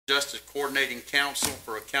Justice Coordinating Council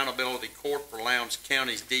for Accountability Court for Lowndes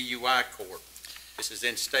County's DUI court. This is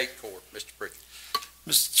in state court. Mr. Pritchett.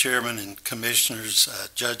 Mr. Chairman and Commissioners,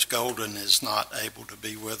 Judge Golden is not able to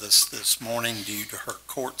be with us this morning due to her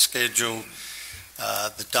court schedule.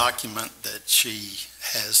 The document that she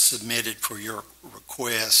has submitted for your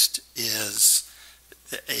request is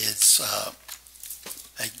a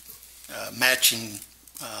matching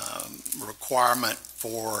requirement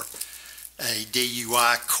for a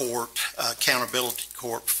DUI court, accountability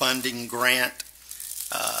court funding grant.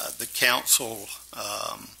 The council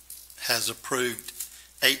has approved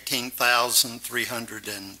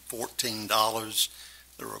 $18,314.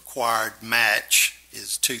 The required match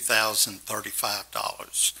is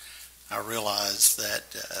 $2,035. I realize that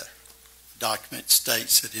the document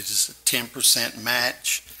states that it is a 10%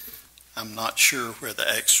 match. I'm not sure where the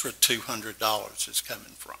extra $200 is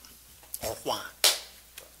coming from or why.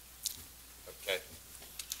 Okay.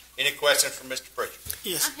 Any questions from Mr. Pritchett?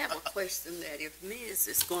 Yes. I have a question that if Ms.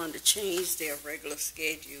 is going to change their regular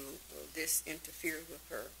schedule, will this interfere with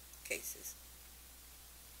her cases?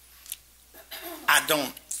 I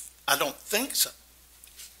don't think so.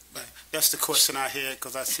 That's the question I had,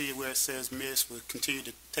 because I see where it says Ms. will continue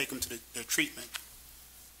to take them to their treatment.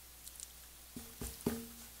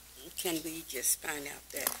 Can we just find out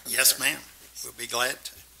that? Yes, ma'am. We'll be glad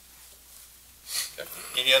to. Okay.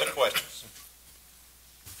 Any other questions?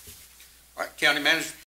 All right, County Manager.